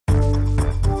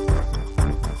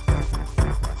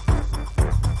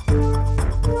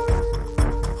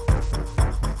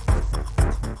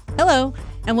Hello,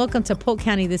 and welcome to Polk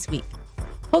County This Week.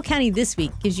 Polk County This Week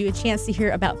gives you a chance to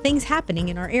hear about things happening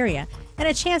in our area and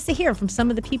a chance to hear from some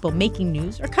of the people making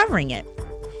news or covering it.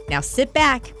 Now sit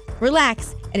back,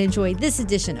 relax, and enjoy this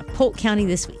edition of Polk County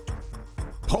This Week.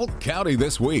 Polk County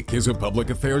This Week is a public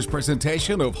affairs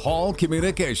presentation of Hall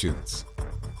Communications.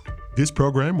 This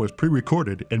program was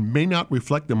pre-recorded and may not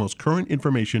reflect the most current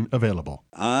information available.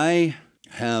 I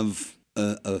have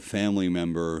a family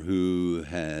member who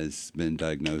has been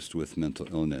diagnosed with mental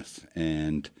illness,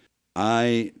 and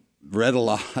I read a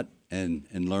lot and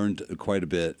learned quite a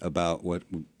bit about what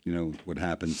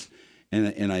happens,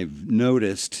 and I've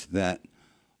noticed that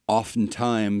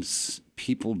oftentimes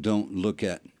people don't look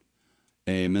at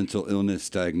a mental illness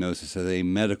diagnosis as a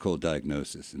medical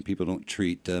diagnosis, and people don't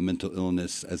treat mental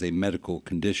illness as a medical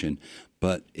condition,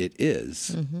 but it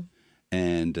is. Mm-hmm.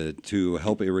 And to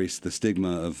help erase the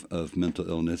stigma of mental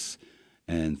illness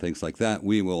and things like that,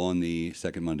 we will, on the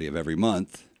second Monday of every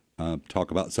month, talk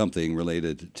about something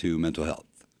related to mental health.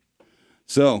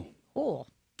 So, cool.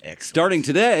 Starting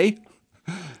today,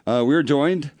 we're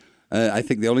joined. I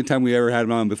think the only time we ever had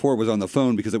him on before was on the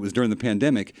phone because it was during the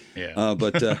pandemic. Yeah.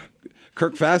 But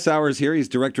Kirk Fassauer is here. He's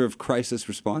Director of Crisis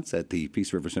Response at the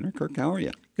Peace River Center. Kirk, how are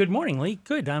you? Good morning, Lee.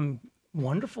 Good. I'm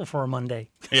wonderful for a Monday.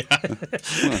 Yeah. Well,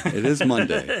 it is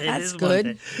Monday. That's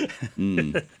good.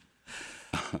 Monday.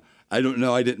 I don't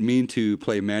know. I didn't mean to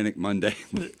play Manic Monday.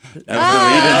 No,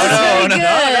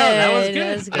 that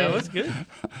was good.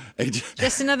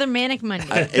 Just another Manic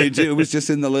Monday. It was just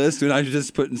in the list, and I was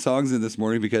just putting songs in this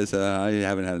morning because I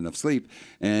haven't had enough sleep.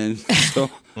 And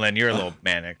so, Len, you're a little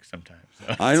manic sometimes.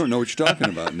 So. I don't know what you're talking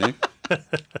about, Nick.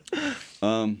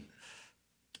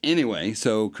 Anyway,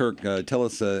 so Kirk, tell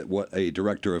us what a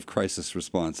Director of Crisis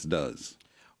Response does.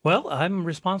 Well, I'm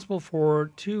responsible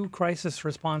for two crisis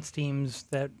response teams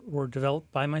that were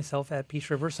developed by myself at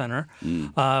Peace River Center.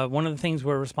 One of the things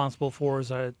we're responsible for is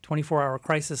a 24-hour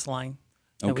crisis line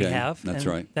that we have. That's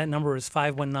and right. That number is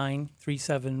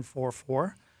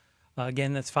 519-3744.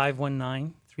 Again, that's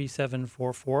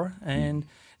 519-3744. And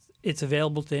it's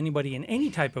available to anybody in any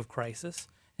type of crisis.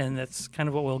 And that's kind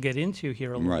of what we'll get into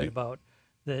here a little bit about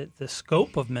the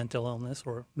scope of mental illness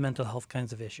or mental health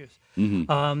kinds of issues.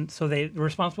 Mm-hmm. So they're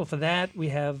responsible for that. We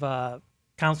have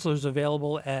counselors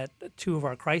available at two of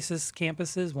our crisis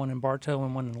campuses, one in Bartow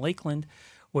and one in Lakeland,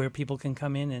 where people can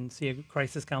come in and see a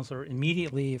crisis counselor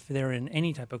immediately if they're in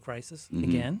any type of crisis. Mm-hmm.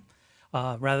 Again,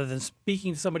 rather than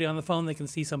speaking to somebody on the phone, they can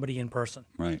see somebody in person.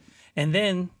 Right. And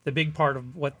then the big part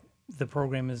of what the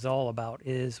program is all about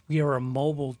is we are a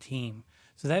mobile team.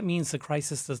 So that means the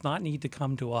crisis does not need to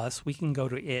come to us. We can go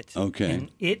to it. Okay.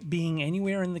 And it being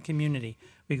anywhere in the community.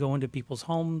 We go into people's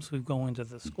homes. We go into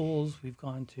the schools. We've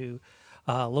gone to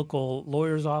local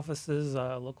lawyers' offices,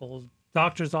 local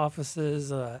doctors'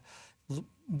 offices,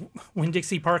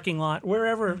 Winn-Dixie parking lot,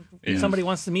 wherever somebody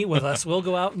wants to meet with us, we'll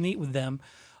go out and meet with them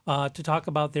to talk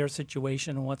about their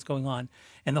situation and what's going on.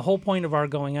 And the whole point of our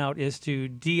going out is to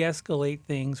de-escalate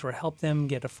things or help them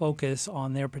get a focus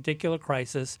on their particular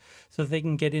crisis so they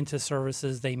can get into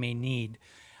services they may need.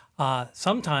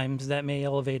 Sometimes that may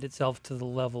elevate itself to the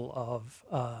level of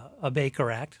a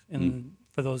Baker Act. And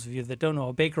for those of you that don't know,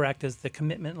 a Baker Act is the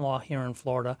commitment law here in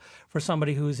Florida for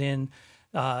somebody who's in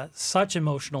such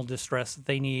emotional distress that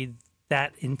they need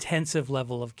that intensive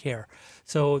level of care.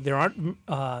 So there aren't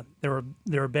there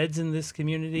are beds in this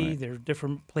community. Right. There are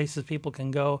different places people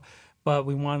can go, but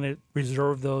we want to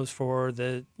reserve those for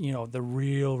the the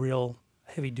real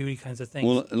heavy duty kinds of things.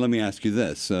 Well, let me ask you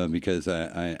this because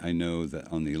I know that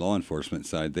on the law enforcement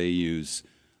side they use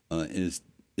is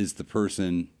the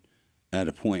person at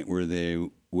a point where they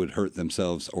would hurt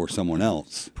themselves or someone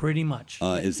else. Pretty much.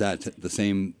 Is that the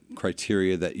same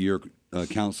criteria that your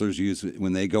counselors use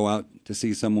when they go out to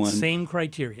see someone? Same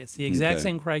criteria. It's the exact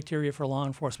same criteria for law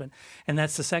enforcement. And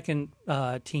that's the second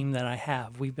team that I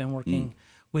have. We've been working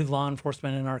with law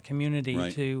enforcement in our community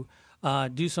to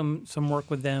do some work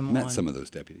with them. Met some of those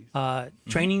deputies.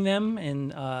 Training them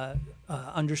and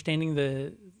understanding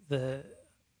the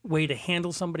way to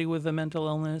handle somebody with a mental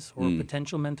illness or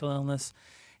potential mental illness,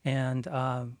 and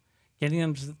getting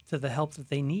them to the help that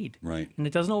they need. Right. And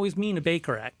it doesn't always mean a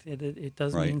Baker Act. It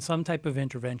does mean some type of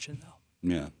intervention, though.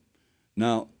 Yeah.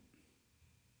 Now,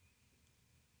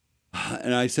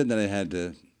 and I said that I had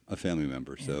a family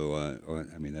member, so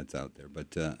I mean that's out there.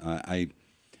 But I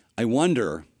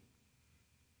wonder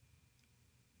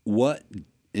what,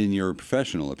 in your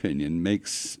professional opinion,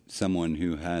 makes someone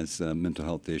who has mental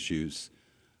health issues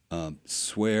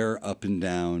swear up and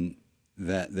down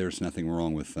that there's nothing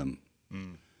wrong with them,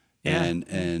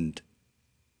 and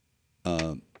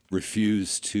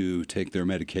refuse to take their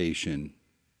medication.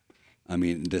 I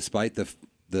mean, despite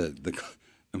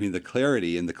the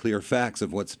clarity and the clear facts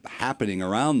of what's happening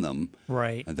around them,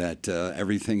 Right. that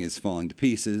everything is falling to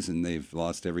pieces and they've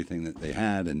lost everything that they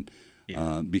had, and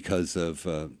because of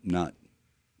not,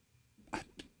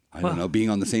 I don't know, being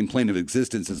on the same plane of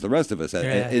existence as the rest of us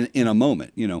in a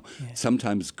moment.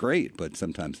 Sometimes great, but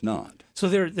sometimes not. So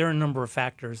there are a number of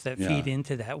factors that feed Yeah.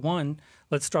 into that. One,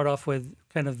 let's start off with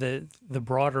kind of the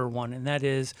broader one, and that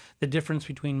is the difference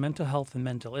between mental health and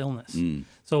mental illness.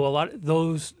 So a lot of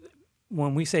those,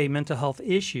 when we say mental health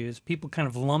issues, people kind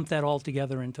of lump that all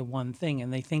together into one thing,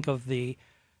 and they think of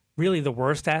really the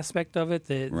worst aspect of it,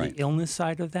 the illness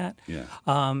side of that. Yeah.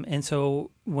 And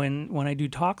so when I do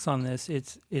talks on this,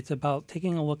 it's about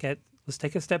taking a look at, let's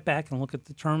take a step back and look at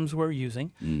the terms we're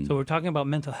using. So we're talking about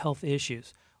mental health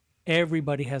issues.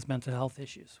 Everybody has mental health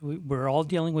issues. We're all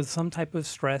dealing with some type of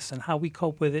stress, and how we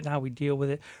cope with it and how we deal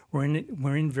with it. We're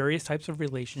in various types of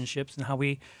relationships, and how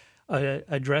we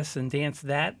address and dance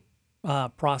that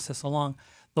process along.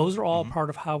 Those are all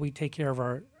part of how we take care of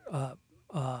our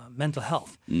mental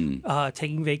health.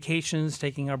 Taking vacations,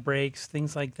 taking our breaks,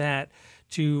 things like that,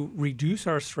 to reduce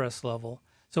our stress level.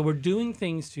 So we're doing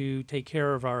things to take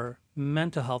care of our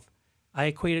mental health. I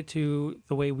equate it to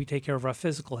the way we take care of our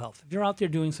physical health. If you're out there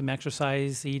doing some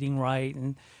exercise, eating right,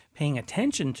 and paying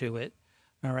attention to it,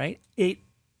 all right, it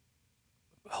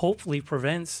hopefully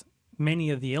prevents many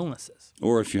of the illnesses.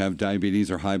 Or if you have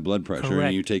diabetes or high blood pressure, Correct.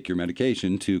 and you take your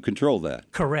medication to control that.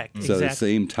 Correct. So exactly. the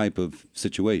same type of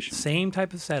situation. Same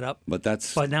type of setup.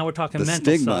 But now we're talking the mental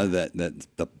stigma stuff.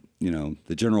 that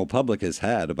the general public has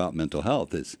had about mental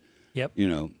health is, Yep.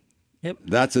 Yep.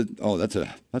 that's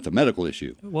a medical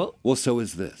issue. Well, So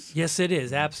is this. yes, it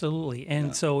is, absolutely.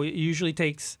 And so it usually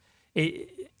takes a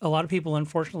lot of people,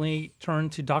 unfortunately, turn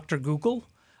to Dr. Google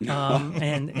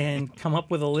and come up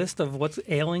with a list of what's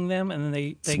ailing them, and then they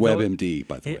It's go, WebMD,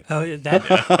 by the way.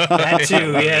 that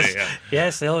too, yes,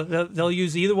 yes. They'll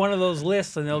use either one of those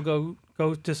lists, and they'll go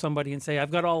to somebody and say,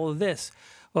 "I've got all of this."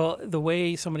 Well, the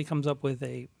way somebody comes up with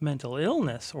a mental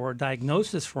illness or a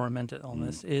diagnosis for a mental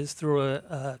illness is through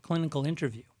a clinical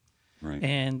interview. Right.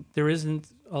 And there isn't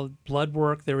a blood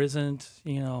work. There isn't,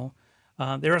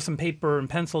 there are some paper and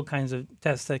pencil kinds of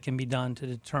tests that can be done to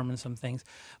determine some things.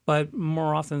 But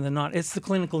more often than not, it's the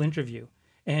clinical interview.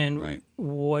 And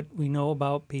what we know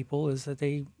about people is that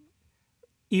they,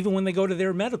 even when they go to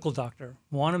their medical doctor,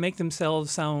 want to make themselves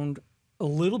sound a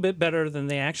little bit better than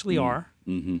they actually are.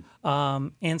 Mm-hmm.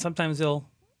 And sometimes they'll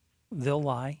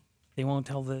lie. They won't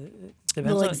tell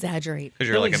They'll exaggerate.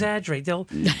 They'll exaggerate. They'll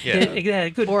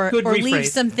good Or rephrase. leave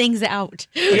some things out.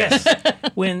 Yes,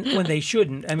 when they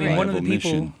shouldn't. I mean, Right. one of the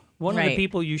Omission.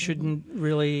 people you shouldn't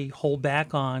really hold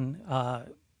back on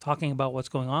talking about what's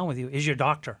going on with you is your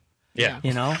doctor. Yeah.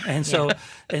 And so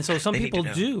some They need people to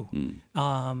know.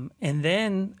 do. And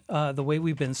then the way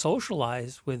we've been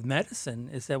socialized with medicine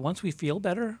is that once we feel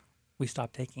better, we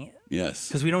stop taking it Yes.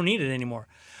 because we don't need it anymore.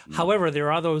 However,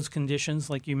 there are those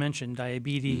conditions, like you mentioned,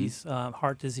 diabetes,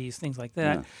 heart disease, things like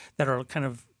that, that are kind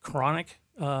of chronic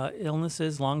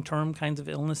illnesses, long-term kinds of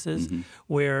illnesses,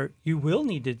 where you will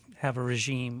need to have a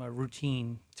regime, a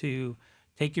routine to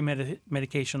take your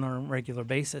medication on a regular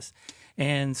basis.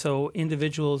 And so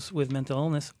individuals with mental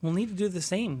illness will need to do the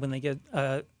same when they get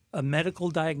a medical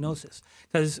diagnosis.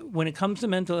 Because when it comes to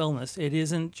mental illness, it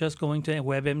isn't just going to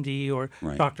WebMD or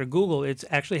Dr. Google. It's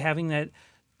actually having that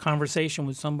conversation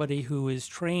with somebody who is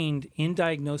trained in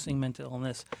diagnosing mental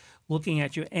illness, looking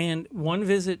at you. And one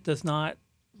visit is not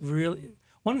really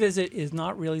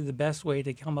the best way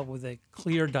to come up with a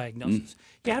clear diagnosis.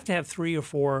 You have to have 3 or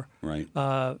 4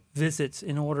 visits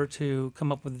in order to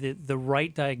come up with the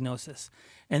right diagnosis.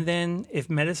 And then if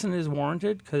medicine is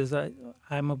warranted, because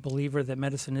I'm a believer that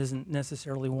medicine isn't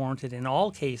necessarily warranted in all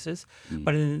cases,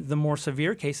 but in the more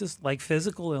severe cases, like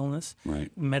physical illness,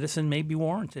 medicine may be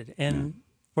warranted. And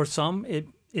for some,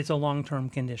 it's a long-term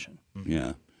condition.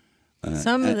 Yeah.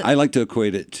 I like to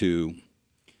equate it to,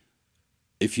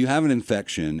 if you have an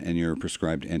infection and you're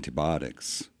prescribed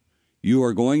antibiotics, you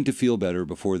are going to feel better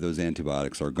before those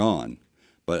antibiotics are gone.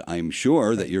 But I'm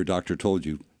sure that your doctor told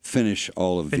you, finish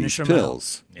all of these them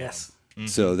pills. out. Yes.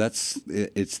 So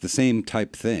it's the same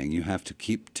type thing. You have to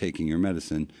keep taking your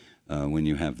medicine when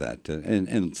you have that. And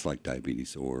it's like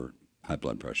diabetes or high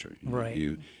blood pressure. Right.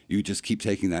 You just keep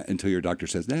taking that until your doctor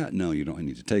says, no, you don't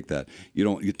need to take that. You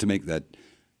don't get to make that.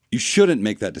 You shouldn't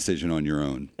make that decision on your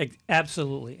own.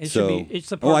 Absolutely. It's a I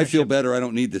feel partnership. better. I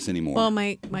don't need this anymore. Well,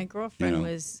 my girlfriend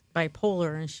was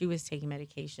bipolar, and she was taking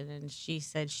medication, and she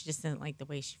said she just didn't like the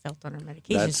way she felt on her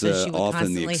medication, That's, so she would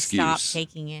often the constantly stop excuse.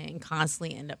 taking it and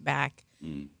constantly end up back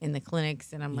in the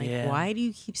clinics. And I'm like, Yeah. why do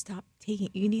you keep taking.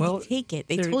 You need Well, to take it.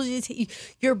 They there- told you to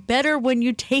take. You're better when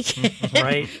you take it,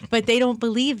 Right. But they don't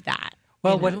believe that.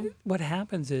 Well, you know? what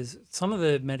happens is some of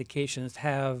the medications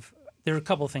there are a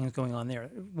couple of things going on there.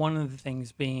 One of the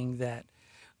things being that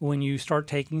when you start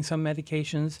taking some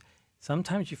medications,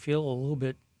 sometimes you feel a little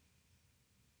bit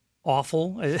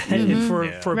awful for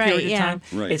a Right, period of yeah. time.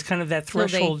 Right. It's kind of that Till they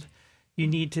threshold you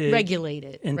need to regulate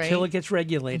it until right? it gets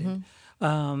regulated.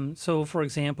 So, for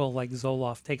example, like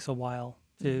Zoloft takes a while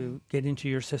to get into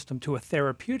your system to a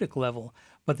therapeutic level,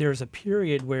 but there's a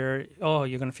period where,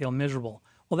 you're going to feel miserable.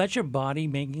 Well, that's your body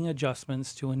making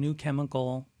adjustments to a new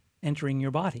chemical entering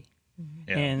your body,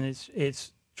 Yeah. and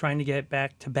it's trying to get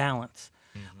back to balance.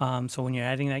 So when you're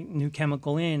adding that new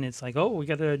chemical in, it's like, we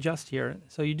got to adjust here.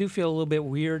 So you do feel a little bit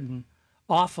weird and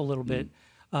off a little bit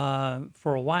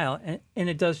for a while, and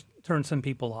it does turn some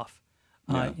people off,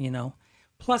 you know.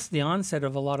 Plus, the onset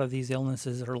of a lot of these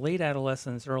illnesses are late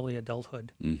adolescence, early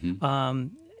adulthood,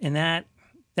 and that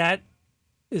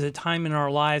is a time in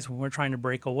our lives when we're trying to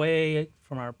break away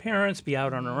from our parents, be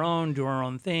out on our own, do our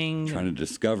own thing, Trying to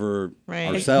discover Right.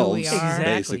 ourselves, Who we are.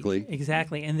 basically.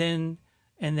 Exactly. And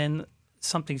then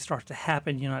something starts to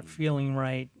happen. You're not feeling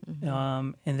right,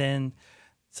 and then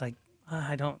it's like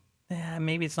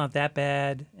maybe it's not that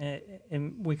bad,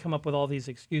 and we come up with all these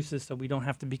excuses so we don't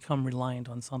have to become reliant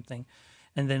on something.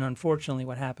 And then, unfortunately,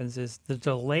 what happens is the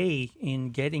delay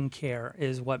in getting care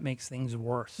is what makes things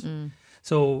worse.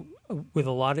 So, with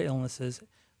a lot of illnesses,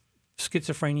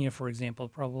 schizophrenia, for example,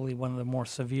 probably one of the more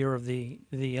severe of the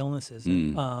illnesses.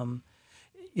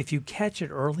 If you catch it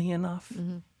early enough,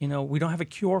 you know, we don't have a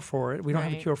cure for it. We don't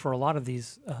have a Right. cure for a lot of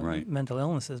these mental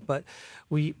illnesses, but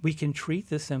we can treat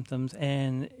the symptoms,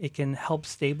 and it can help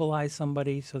stabilize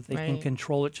somebody so that they can Right.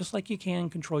 control it, just like you can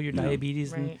control your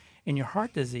diabetes Right. and your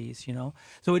heart disease, you know.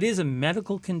 So it is a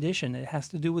medical condition. It has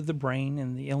to do with the brain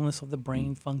and the illness of the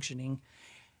brain functioning.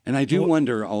 And I do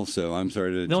wonder also, I'm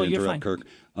sorry to No, you're interrupt, fine.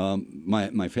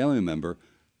 Kirk. My family member,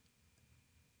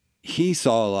 he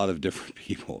saw a lot of different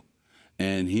people,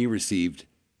 and he received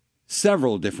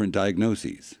several different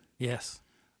diagnoses. Yes.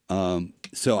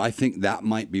 So I think that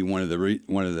might be one of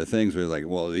the things where like,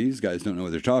 well, these guys don't know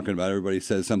what they're talking about. Everybody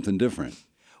says something different.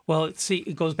 Well, see,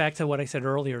 it goes back to what I said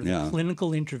earlier, the Yeah.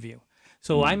 clinical interview.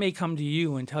 So I may come to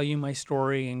you and tell you my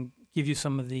story and give you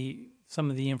some of the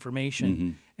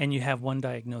information, and you have one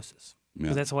diagnosis. Yeah.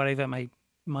 Because that's what I've got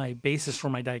my basis for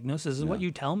my diagnosis is what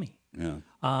you tell me. Yeah.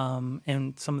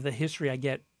 And some of the history I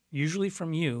get usually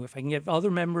from you. If I can get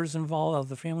other members involved,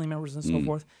 other family members and so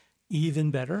forth, even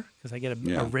better, because I get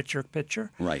a richer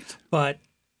picture. Right. But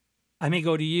I may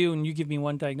go to you and you give me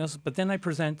one diagnosis, but then I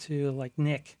present to like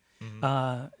Nick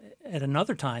at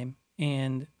another time,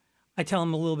 and I tell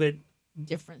him a little bit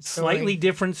Different story. slightly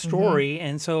different story,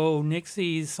 and so Nick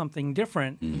sees something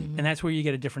different, and that's where you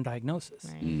get a different diagnosis.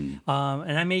 Right.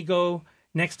 And I may go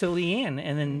next to Leanne,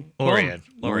 and then Lorianne.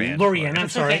 I'm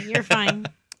It's sorry. okay. You're fine.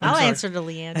 I'll sorry. answer to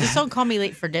Leanne. Just don't call me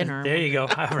late for dinner. There you go.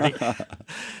 All right.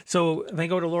 So if I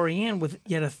go to Lorianne with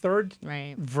yet a third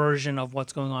Right. version of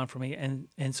what's going on for me,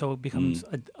 and so it becomes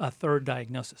a third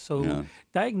diagnosis. So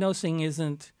diagnosing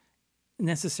isn't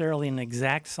necessarily an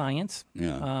exact science.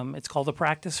 Yeah. It's called a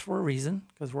practice for a reason,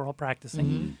 because we're all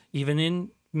practicing, even in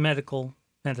medical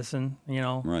medicine.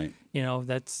 Right.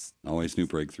 That's Always new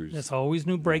breakthroughs. There's always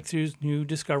new breakthroughs, new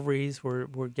discoveries. We're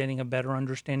getting a better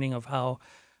understanding of how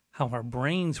our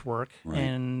brains work,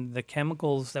 and the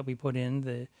chemicals that we put in,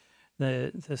 the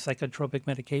psychotropic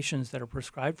medications that are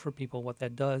prescribed for people, what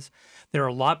that does. They're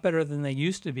a lot better than they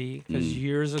used to be, because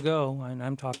years ago, and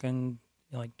I'm talking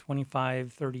like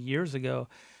 25, 30 years ago,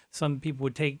 some people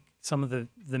would take some of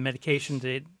the medication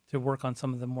to work on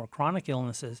some of the more chronic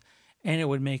illnesses, and it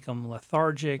would make them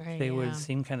lethargic. Right, they yeah. would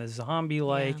seem kind of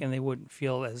zombie-like, Yeah. and they wouldn't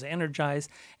feel as energized.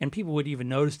 And people would even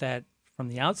notice that from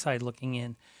the outside looking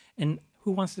in. And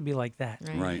who wants to be like that?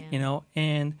 Right. Yeah.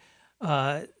 And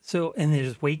and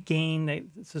there's weight gain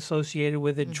that's associated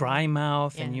with it, dry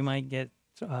mouth, and you Yes. might get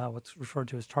what's referred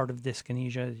to as tardive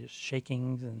dyskinesia, just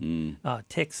shakings and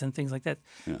tics and things like that.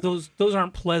 Yeah. Those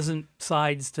aren't pleasant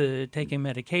sides to taking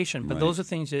medication, but those are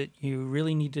things that you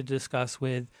really need to discuss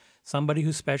with somebody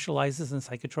who specializes in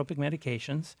psychotropic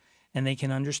medications, and they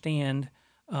can understand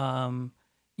how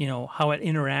it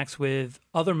interacts with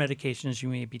other medications you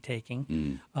may be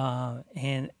taking,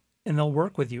 and they'll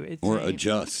work with you. Or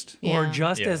adjust. Or Yeah.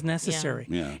 adjust Yeah. as necessary.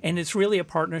 Yeah. And it's really a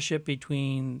partnership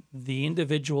between the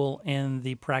individual and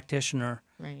the practitioner.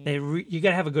 Right. You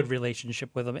got to have a good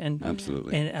relationship with them. And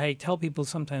Absolutely. And I tell people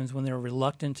sometimes when they're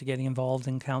reluctant to getting involved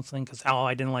in counseling because,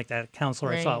 I didn't like that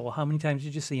counselor I saw. Right. Well, how many times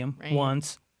did you see him? Right.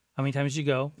 Once. How many times did you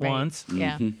go? Right. Once.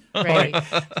 Yeah. Mm-hmm. Right.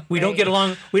 We don't get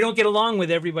along. We don't get along with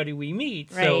everybody we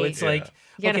meet. So Right. it's like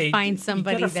You got to okay, find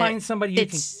somebody you gotta that find somebody you can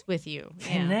fits with you.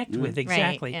 connect with.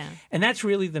 Exactly. yeah. And that's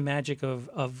really the magic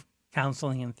of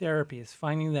counseling and therapy is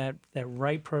finding that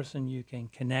right person you can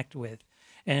connect with.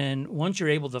 And once you're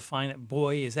able to find it,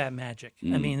 boy, is that magic.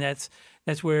 I mean, that's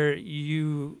where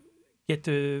you get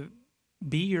to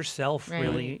be yourself Right.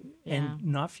 really Yeah. and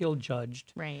not feel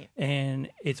judged. Right. And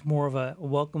it's more of a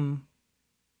welcome.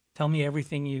 Tell me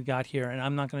everything you got here, and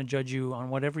I'm not going to judge you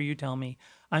on whatever you tell me.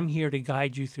 I'm here to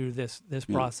guide you through this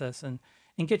process and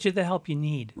get you the help you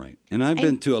need. Right. And I've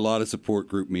been to a lot of support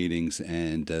group meetings,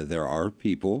 and there are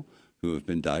people who have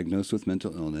been diagnosed with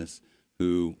mental illness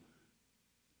who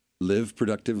live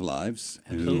productive lives,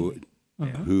 who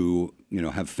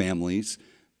have families,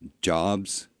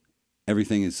 jobs.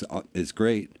 Everything is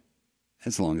great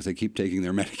as long as they keep taking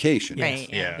their medication. Right.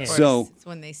 Yeah. Of So, course, it's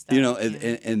when they stop.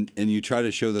 and you try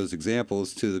to show those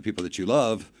examples to the people that you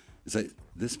love. It's like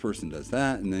this person does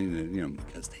that, and then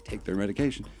because they take their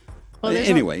medication. Well,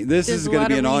 Anyway, this there's is a going lot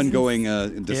to be of an reasons.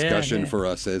 ongoing discussion Yeah. for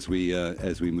us as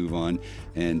we move on.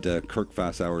 And Kirk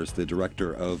Fassauer is the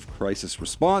director of crisis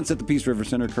response at the Peace River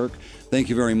Center. Kirk, thank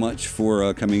you very much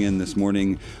for coming in this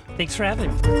morning. Thanks for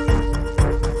having me.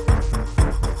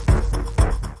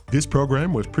 This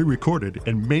program was pre-recorded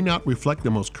and may not reflect the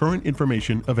most current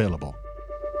information available.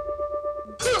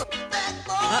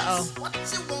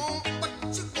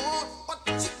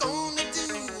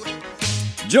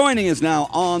 Joining us now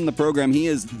on the program, he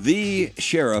is the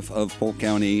sheriff of Polk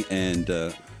County, and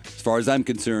as far as I'm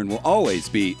concerned, will always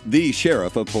be the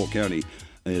sheriff of Polk County.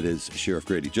 It is Sheriff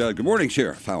Grady Judd. Good morning,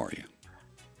 Sheriff. How are you?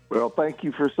 Well, thank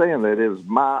you for saying that. It is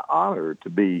my honor to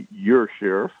be your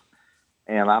sheriff,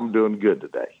 and I'm doing good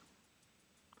today.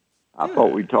 I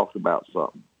thought we talked about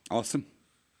something. Awesome.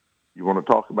 You want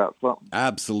to talk about something?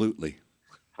 Absolutely.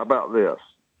 How about this?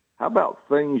 How about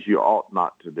things you ought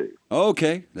not to do?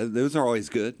 Okay. Those are always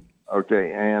good.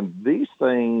 Okay, and these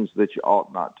things that you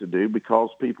ought not to do because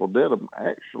people did them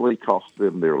actually cost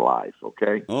them their life,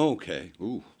 okay? Okay.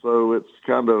 Ooh. So it's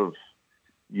kind of,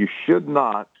 you should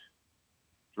not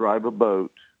drive a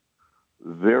boat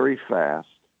very fast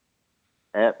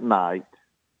at night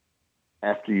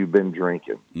after you've been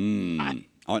drinking.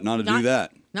 Ought not to do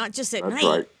that. Not just at That's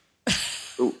night.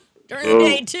 right. During the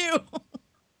day, too.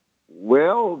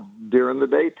 Well, during the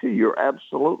day, too, you're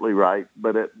absolutely right.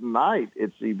 But at night,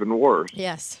 it's even worse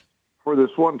Yes. for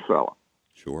this one fella.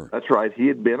 Sure. That's right. He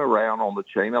had been around on the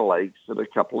chain of lakes at a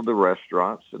couple of the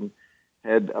restaurants and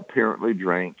had apparently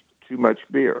drank too much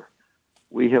beer.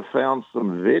 We have found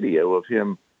some video of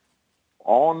him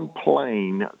on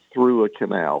plane through a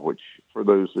canal, which for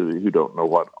those of you who don't know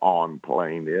what on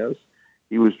plane is,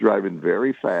 he was driving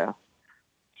very fast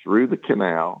through the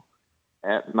canal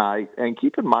at night. And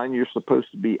keep in mind, you're supposed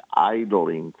to be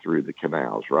idling through the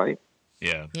canals, right?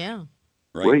 Yeah. Yeah.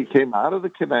 Right. Well, he came out of the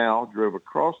canal, drove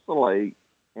across the lake,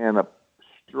 and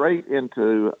straight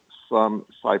into some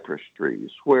cypress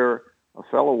trees, where a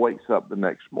fellow wakes up the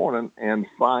next morning and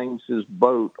finds his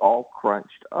boat all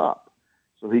crunched up.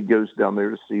 So he goes down there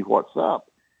to see what's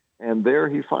up. And there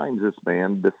he finds this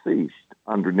man deceased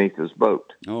underneath his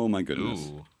boat. Oh, my goodness.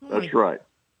 Ooh. That's right.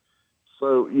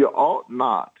 So you ought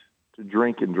not to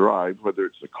drink and drive, whether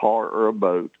it's a car or a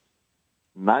boat,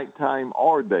 nighttime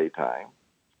or daytime.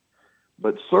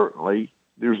 But certainly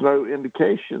there's no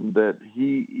indication that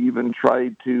he even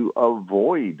tried to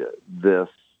avoid this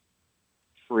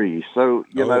tree. So,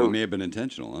 you know, it may have been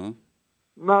intentional, huh?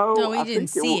 No, he I didn't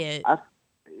think see it.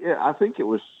 I think it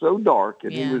was so dark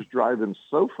and Yeah. he was driving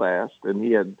so fast and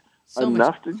he had So much-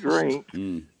 enough to drink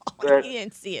that, He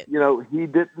didn't see it. you know, he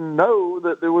didn't know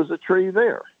that there was a tree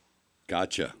there.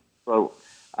 Gotcha. So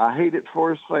I hate it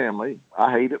for his family.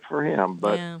 I hate it for him,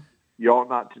 but Yeah. you ought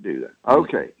not to do that.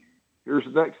 Okay, here's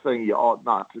the next thing you ought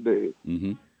not to do.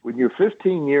 Mm-hmm. When you're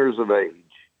 15 years of age,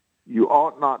 you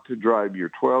ought not to drive your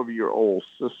 12-year-old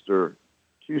sister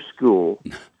to school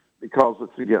because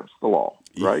it's against the law,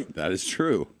 right? That is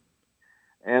true.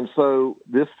 And so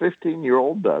this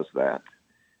 15-year-old does that.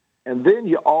 And then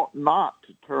you ought not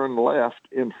to turn left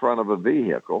in front of a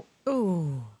vehicle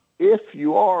Ooh. if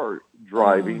you are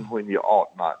driving when you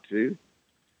ought not to.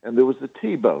 And there was a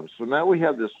T-bone. So now we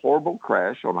have this horrible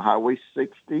crash on Highway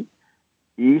 60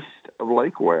 east of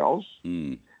Lake Wales.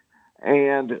 Mm.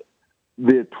 And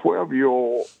the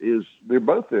 12-year-old they're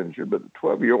both injured, but the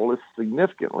 12-year-old is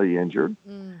significantly injured.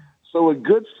 So a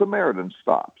good Samaritan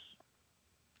stops.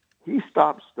 He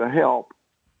stops to help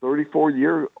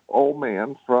 34-year-old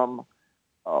man from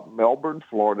Melbourne,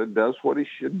 Florida, does what he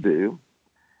should do.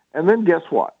 And then guess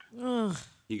what?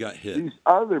 He got hit. These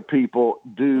other people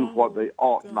do what they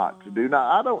ought not to do.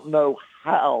 Now, I don't know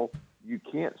how you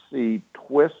can't see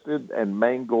twisted and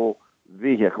mangled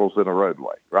vehicles in a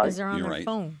roadway, right? Because they're on You're their right.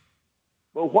 phone.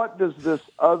 But what does this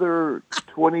other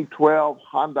 2012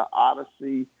 Honda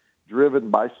Odyssey driven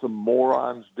by some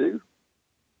morons do?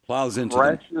 Plows into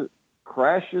them.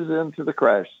 Crashes into the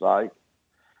crash site,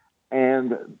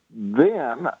 and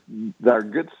then their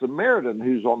Good Samaritan,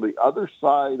 who's on the other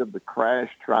side of the crash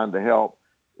trying to help,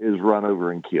 is run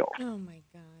over and killed. Oh, my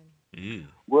God.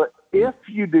 Well, if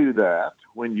you do that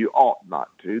when you ought not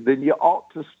to, then you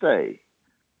ought to stay.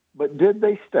 But did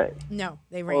they stay? No,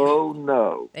 they ran. Oh,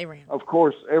 no. They ran. Of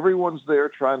course, everyone's there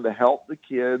trying to help the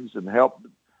kids and help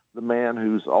the man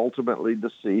who's ultimately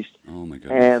deceased. Oh, my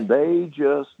goodness. And they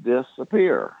just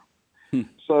disappear.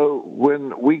 So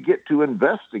when we get to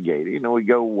investigating and we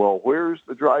go, well, where's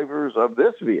the drivers of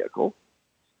this vehicle?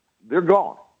 They're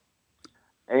gone.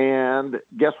 And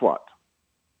guess what?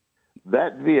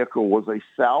 That vehicle was a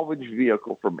salvage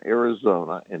vehicle from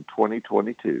Arizona in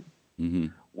 2022. Mm-hmm.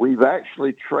 We've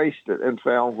actually traced it and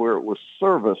found where it was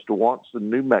serviced once in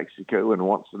New Mexico and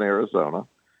once in Arizona.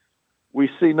 We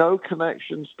see no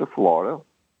connections to Florida.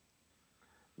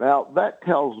 Now, that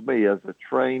tells me as a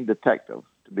trained detective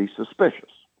to be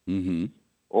suspicious. Mm-hmm.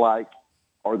 Like,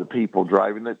 are the people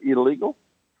driving it illegal?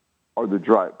 Are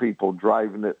the people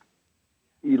driving it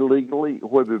illegally,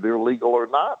 whether they're legal or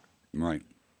not? Right.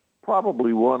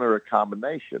 Probably one or a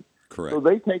combination. Correct. So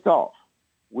they take off.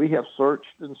 We have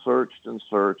searched and searched and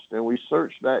searched, and we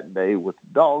searched that day with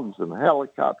dogs and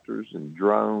helicopters and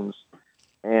drones,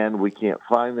 and we can't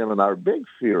find them. And our big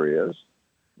fear is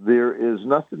there is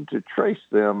nothing to trace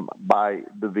them by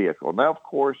the vehicle. Now, of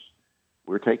course,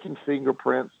 we're taking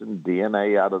fingerprints and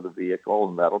DNA out of the vehicle,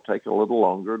 and that'll take a little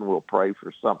longer, and we'll pray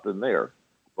for something there.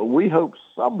 But we hope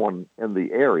someone in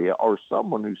the area or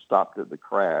someone who stopped at the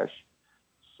crash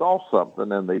saw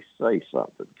something and they say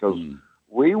something, because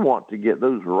we want to get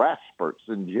those rasperts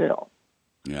in jail.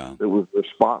 Yeah. That was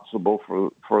responsible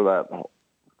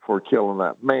for killing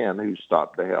that man who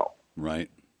stopped to help.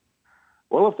 Right.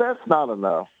 Well, if that's not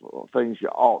enough things you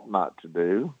ought not to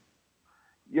do,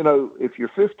 you know, if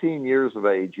you're 15 years of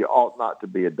age, you ought not to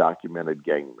be a documented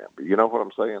gang member. You know what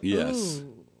I'm saying? Yes.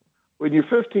 Ooh. When you're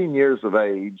 15 years of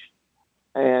age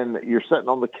and you're sitting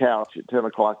on the couch at 10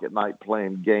 o'clock at night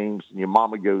playing games and your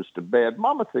mama goes to bed,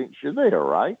 mama thinks you're there,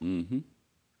 right? Mm-hmm.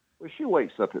 Well, she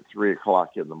wakes up at 3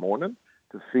 o'clock in the morning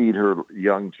to feed her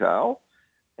young child,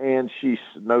 and she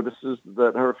notices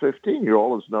that her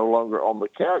 15-year-old is no longer on the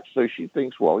couch, so she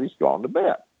thinks, well, he's gone to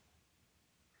bed.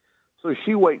 So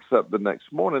she wakes up the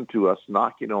next morning to us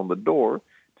knocking on the door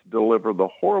to deliver the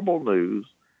horrible news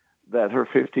that her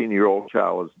 15-year-old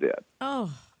child is dead.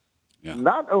 Oh, Yeah.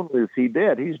 Not only is he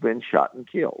dead, he's been shot and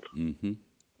killed. Mm-hmm.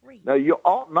 great. Now, you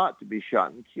ought not to be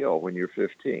shot and killed when you're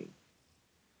 15.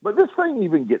 But this thing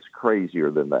even gets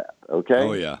crazier than that, okay?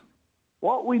 Oh, yeah.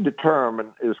 What we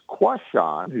determined is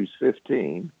Quashan, who's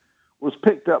 15, was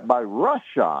picked up by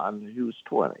Rushan, who's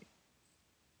 20.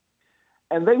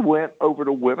 And they went over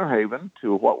to Winter Haven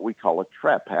to what we call a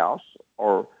trap house,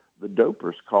 or the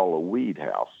dopers call a weed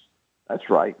house. That's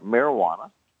right, marijuana.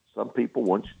 Some people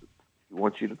want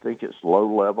you to think it's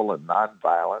low level and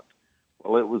nonviolent.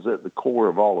 Well, it was at the core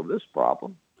of all of this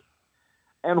problem.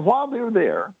 And while they're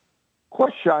there,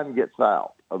 Quashan gets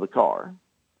out of the car,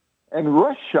 and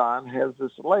Rushan has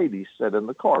this lady sit in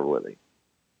the car with him.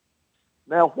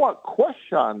 Now, what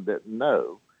Quashan didn't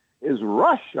know is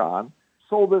Rushan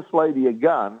sold this lady a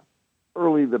gun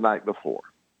early the night before.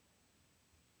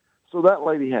 So that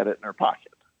lady had it in her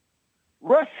pocket.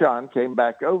 Rushan came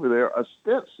back over there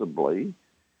ostensibly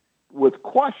with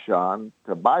Quashan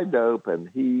to buy dope, and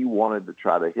he wanted to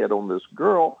try to hit on this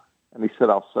girl, and he said,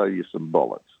 I'll sell you some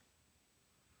bullets.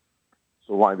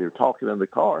 So while they're talking in the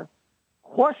car,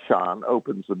 Quashan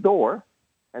opens the door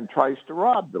and tries to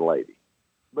rob the lady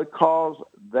because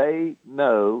they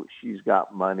know she's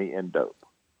got money and dope.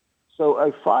 So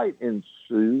a fight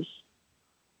ensues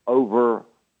over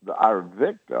our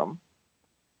victim,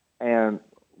 and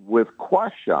with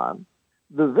Quashan,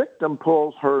 the victim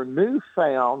pulls her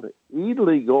newfound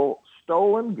illegal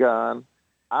stolen gun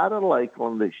out of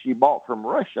Lakeland that she bought from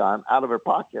Rushan out of her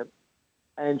pocket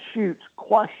and shoots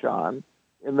Quashan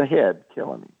in the head,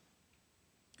 killing him.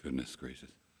 Goodness gracious.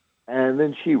 And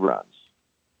then she runs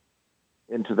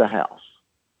into the house.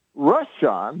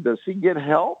 Rushan, does he get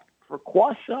help for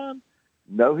Quashan?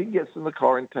 No, he gets in the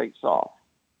car and takes off.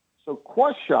 So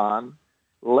Quashan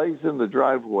lays in the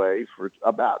driveway for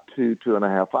about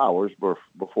 2.5 hours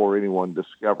before anyone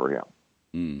discover him.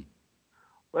 Mm.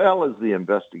 Well, as the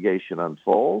investigation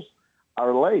unfolds,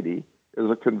 Our Lady is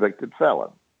a convicted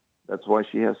felon. That's why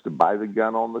she has to buy the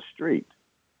gun on the street.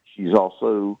 She's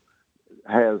also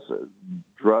has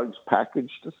drugs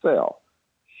packaged to sell.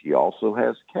 She also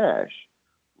has cash.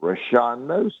 Rashawn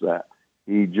knows that.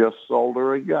 He just sold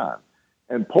her a gun.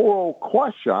 And poor old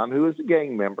Quashan, who is a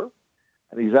gang member,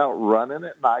 and he's out running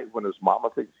at night when his mama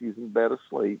thinks he's in bed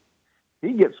asleep,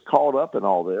 he gets caught up in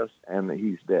all this, and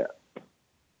he's dead.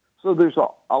 So there's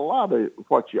a lot of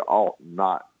what you ought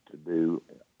not to do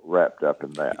wrapped up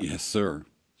in that. Yes, sir.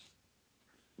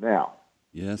 Now,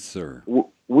 Yes, sir.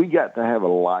 We got to have a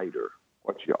lighter,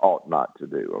 what you ought not to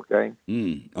do, okay?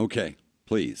 Okay,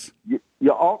 please.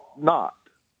 You ought not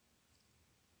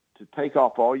to take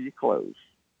off all your clothes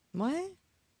What?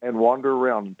 and wander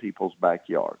around in people's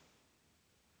backyard.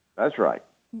 That's right.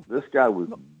 This guy was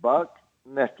buck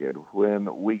naked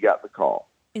when we got the call.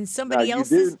 In somebody Now, you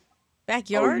else's do-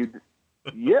 backyard?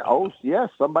 Yes,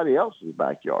 somebody else's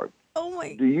backyard. Oh,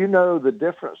 my. Do you know the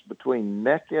difference between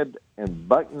naked and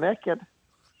buck naked?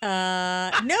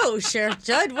 No, Sheriff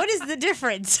Judd. What is the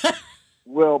difference?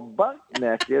 Well, buck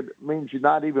naked means you're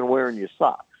not even wearing your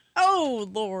socks. Oh,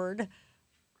 Lord.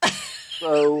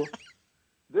 So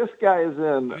this guy is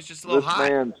in He was just a little this high.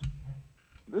 man's.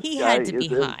 This He guy had to be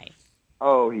is in- high,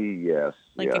 Oh,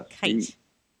 like yes. a kite.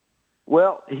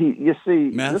 You see,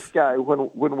 Meth? this guy,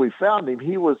 when we found him,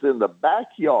 he was in the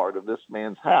backyard of this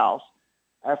man's house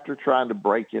after trying to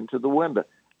break into the window.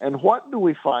 And what do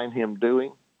we find him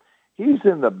doing? He's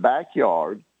in the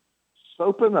backyard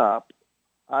soaping up.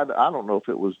 I don't know if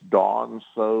it was Dawn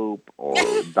soap or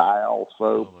Dial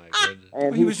soap. Oh my goodness.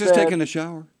 And He was just said- taking a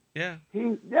shower. Yeah.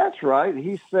 That's right.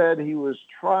 He said he was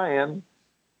trying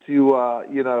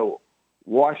to,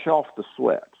 wash off the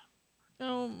sweat.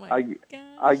 Oh, my I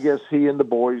God. guess he and the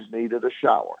boys needed a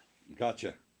shower.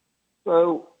 Gotcha.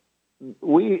 So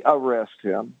we arrest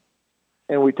him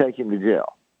and we take him to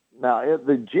jail. Now, at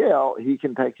the jail, he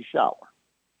can take a shower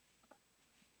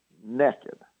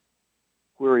naked,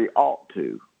 where he ought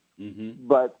to. Mm-hmm.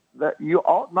 But that you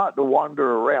ought not to wander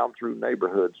around through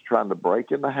neighborhoods trying to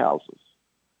break into houses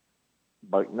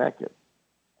buck naked.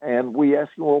 And we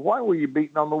asked him, well, why were you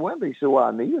beating on the window? He said, well,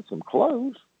 I needed some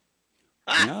clothes.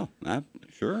 Yeah,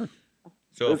 sure.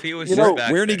 So if he was You just know,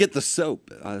 back Where'd he there- get the soap?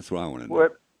 That's what I want to know.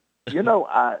 But,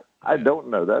 I don't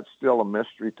know. That's still a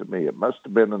mystery to me. It must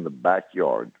have been in the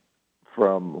backyard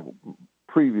from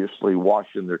previously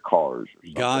washing their cars or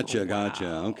something. Gotcha.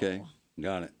 Okay,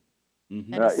 got it. That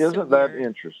Now, is so isn't that weird.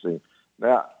 interesting?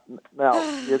 Now,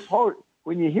 it's hard.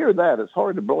 When you hear that, it's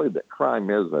hard to believe that crime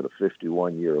is at a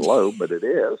 51-year low, but it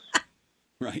is.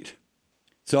 Right.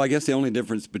 So I guess the only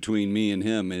difference between me and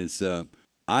him is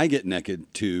I get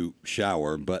naked to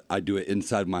shower, but I do it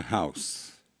inside my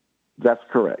house, That's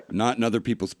correct. not in other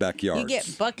people's backyards. You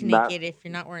get buck Not- naked if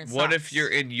you're not wearing socks. What if you're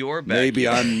in your backyard?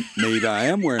 Maybe I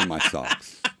am wearing my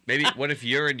socks. Maybe what if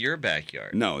you're in your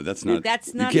backyard? No, that's not.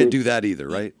 That's not- You can't do that either,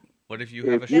 right? What if you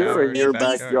have a If you're shower in your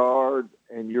backyard? backyard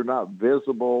and you're not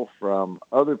visible from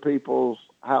other people's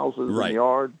houses Right. and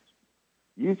yards,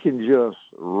 you can just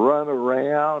run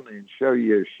around and show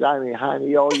your shiny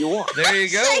hiney all you want. There you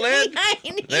go, Lynn.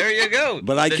 There you go.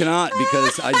 But I The- cannot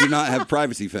because I do not have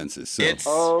privacy fences. So It's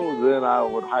Oh, then I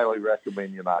would highly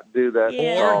recommend you not do that.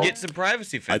 Yeah. or because get some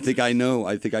privacy I fences. think I know.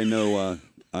 I think I know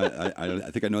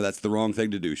that's the wrong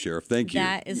thing to do, Sheriff. Thank you.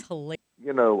 That is hilarious.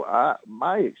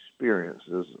 my experience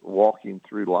is walking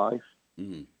through life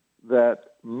Mhm. that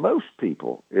most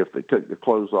people, if they took their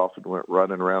clothes off and went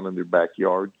running around in their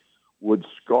backyard, would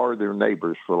scar their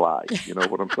neighbors for life. You know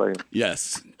what I'm saying?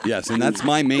 Yes, and that's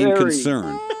my main Very-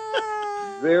 concern.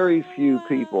 Very few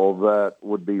people that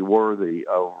would be worthy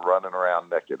of running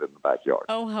around naked in the backyard.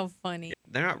 Oh, how funny.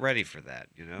 They're not ready for that,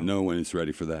 you know. No one is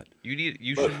ready for that.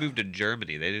 You should move to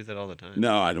Germany. They do that all the time.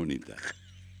 No, I don't need that.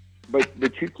 But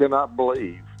you cannot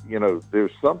believe,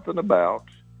 there's something about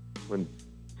when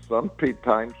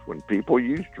times when people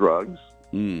use drugs,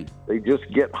 they just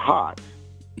get hot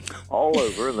all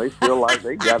over and they feel like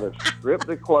they got to strip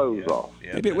their clothes off.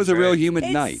 Yeah, Maybe it was that's a real right. humid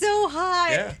It's night. so hot.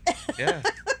 Yeah, yeah.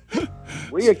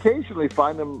 We occasionally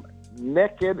find them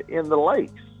naked in the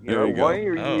lakes. There you go. Why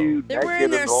are Oh. you They're naked wearing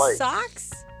in their the lake?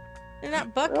 socks? They're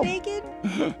not buck Well- naked?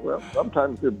 Well,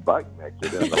 sometimes they're buck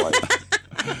naked in the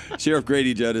lake. Sheriff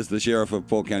Grady Judd is the sheriff of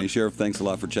Polk County. Sheriff, thanks a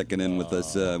lot for checking in with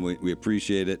us. We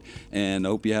appreciate it, and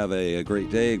hope you have a great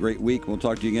day, a great week. We'll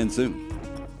talk to you again soon.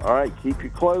 All right, keep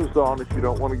your clothes on if you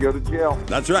don't want to go to jail.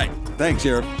 That's right. Thanks,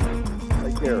 Sheriff.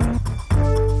 Take care.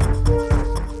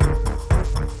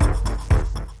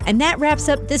 And that wraps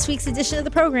up this week's edition of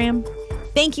the program.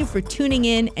 Thank you for tuning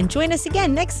in, and join us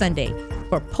again next Sunday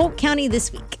for Polk County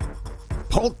This Week.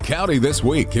 Polk County This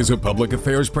Week is a public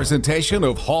affairs presentation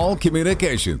of Hall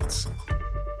Communications.